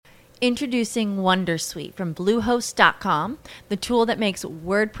Introducing Wondersuite from Bluehost.com, the tool that makes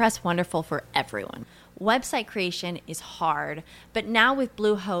WordPress wonderful for everyone. Website creation is hard, but now with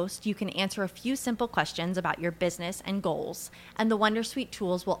Bluehost, you can answer a few simple questions about your business and goals, and the Wondersuite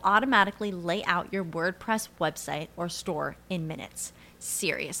tools will automatically lay out your WordPress website or store in minutes.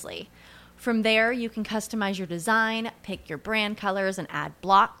 Seriously. From there, you can customize your design, pick your brand colors, and add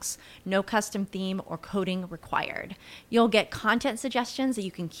blocks. No custom theme or coding required. You'll get content suggestions that you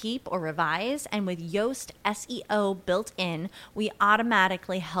can keep or revise, and with Yoast SEO built in, we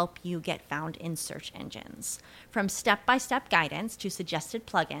automatically help you get found in search engines. From step-by-step guidance to suggested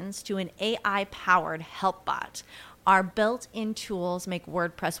plugins to an AI-powered help bot, our built-in tools make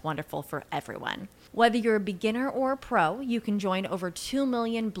WordPress wonderful for everyone. Whether you're a beginner or a pro, you can join over 2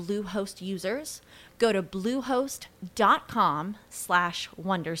 million Bluehost users. Go to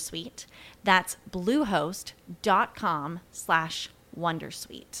bluehost.com/wondersuite. That's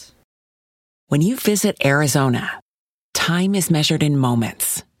bluehost.com/wondersuite. When you visit Arizona, time is measured in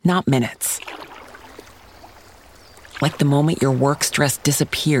moments, not minutes. Like the moment your work stress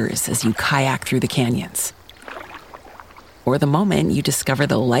disappears as you kayak through the canyons. Or the moment you discover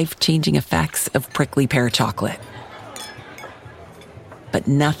the life-changing effects of prickly pear chocolate. But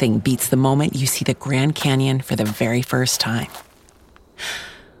nothing beats the moment you see the Grand Canyon for the very first time.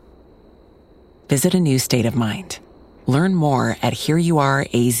 Visit a new state of mind. Learn more at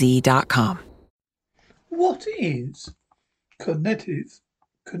hereyouareaz.com. What is cognitive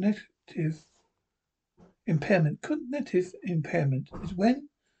impairment? Cognitive impairment is when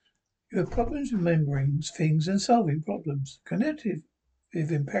you have problems remembering things and solving problems. Cognitive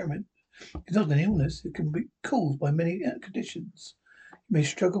impairment is not an illness. It can be caused by many conditions. You may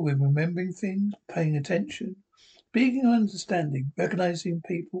struggle with remembering things, paying attention, speaking and understanding, recognizing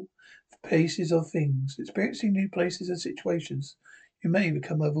people, places or things, experiencing new places and situations. You may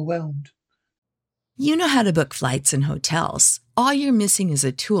become overwhelmed. You know how to book flights and hotels. All you're missing is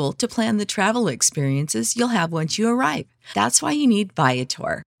a tool to plan the travel experiences you'll have once you arrive. That's why you need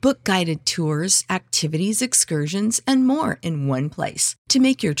Viator. Book guided tours, activities, excursions, and more in one place to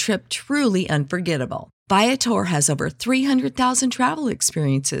make your trip truly unforgettable. Viator has over 300,000 travel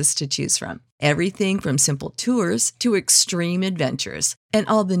experiences to choose from. Everything from simple tours to extreme adventures and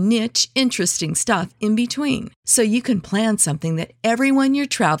all the niche, interesting stuff in between. So you can plan something that everyone you're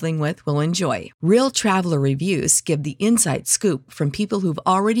traveling with will enjoy. Real traveler reviews give the inside scoop from people who've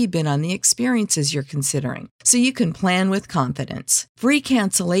already been on the experiences you're considering. So you can plan with confidence. Free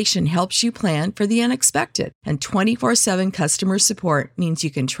cancellation helps you plan for the unexpected. And 24/7 customer support means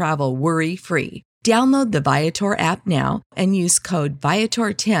you can travel worry-free. Download the Viator app now and use code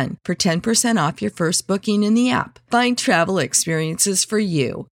Viator10 for 10% off your first booking in the app. Find travel experiences for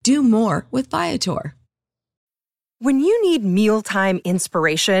you. Do more with Viator. When you need mealtime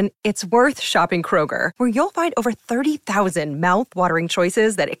inspiration, it's worth shopping Kroger, where you'll find over 30,000 mouth-watering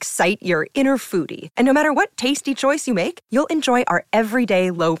choices that excite your inner foodie. And no matter what tasty choice you make, you'll enjoy our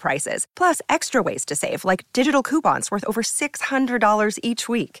everyday low prices, plus extra ways to save, like digital coupons worth over $600 each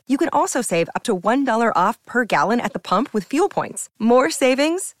week. You can also save up to $1 off per gallon at the pump with fuel points. More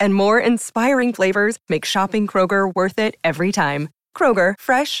savings and more inspiring flavors make shopping Kroger worth it every time. Kroger,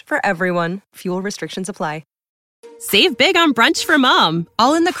 fresh for everyone. Fuel restrictions apply. Save big on brunch for mom,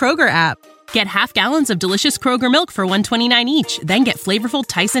 all in the Kroger app. Get half gallons of delicious Kroger milk for $1.29 each. Then get flavorful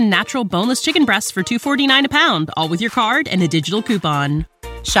Tyson natural boneless chicken breasts for $2.49 a pound, all with your card and a digital coupon.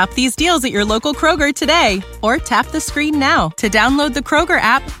 Shop these deals at your local Kroger today, or tap the screen now to download the Kroger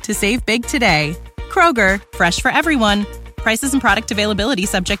app to save big today. Kroger, fresh for everyone. Prices and product availability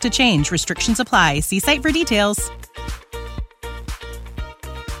subject to change. Restrictions apply. See site for details.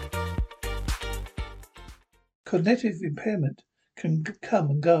 Cognitive impairment can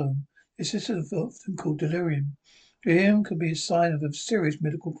come and go. This is often called delirium. Delirium can be a sign of serious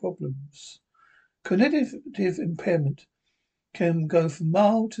medical problems. Cognitive impairment can go from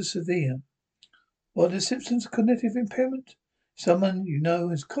mild to severe. What are the symptoms of cognitive impairment? Someone you know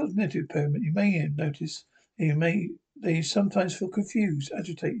has cognitive impairment. You may notice they sometimes feel confused,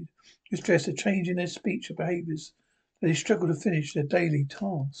 agitated, distressed, a change in their speech or behaviours. They struggle to finish their daily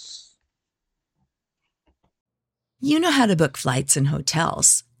tasks. You know how to book flights and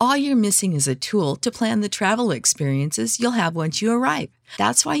hotels. All you're missing is a tool to plan the travel experiences you'll have once you arrive.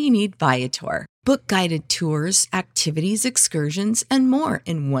 That's why you need Viator. Book guided tours, activities, excursions, and more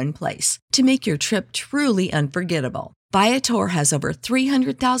in one place to make your trip truly unforgettable. Viator has over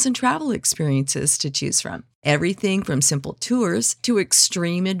 300,000 travel experiences to choose from. Everything from simple tours to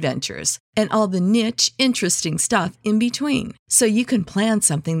extreme adventures and all the niche, interesting stuff in between. So you can plan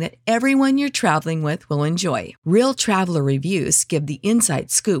something that everyone you're traveling with will enjoy. Real traveler reviews give the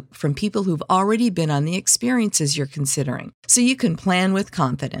inside scoop from people who've already been on the experiences you're considering. So you can plan with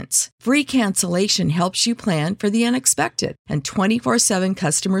confidence. Free cancellation helps you plan for the unexpected. And 24/7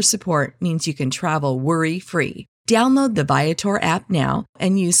 customer support means you can travel worry-free. Download the Viator app now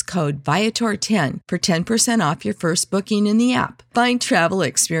and use code Viator10 for 10% off your first booking in the app. Find travel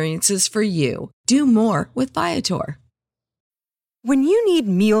experiences for you. Do more with Viator. When you need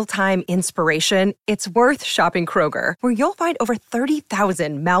mealtime inspiration, it's worth shopping Kroger, where you'll find over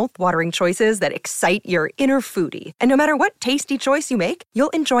 30,000 mouth-watering choices that excite your inner foodie. And no matter what tasty choice you make,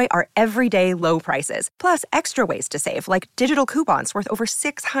 you'll enjoy our everyday low prices, plus extra ways to save, like digital coupons worth over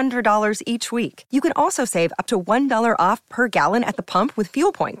 $600 each week. You can also save up to $1 off per gallon at the pump with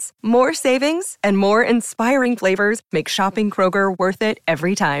fuel points. More savings and more inspiring flavors make shopping Kroger worth it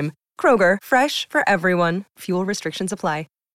every time. Kroger, fresh for everyone. Fuel restrictions apply.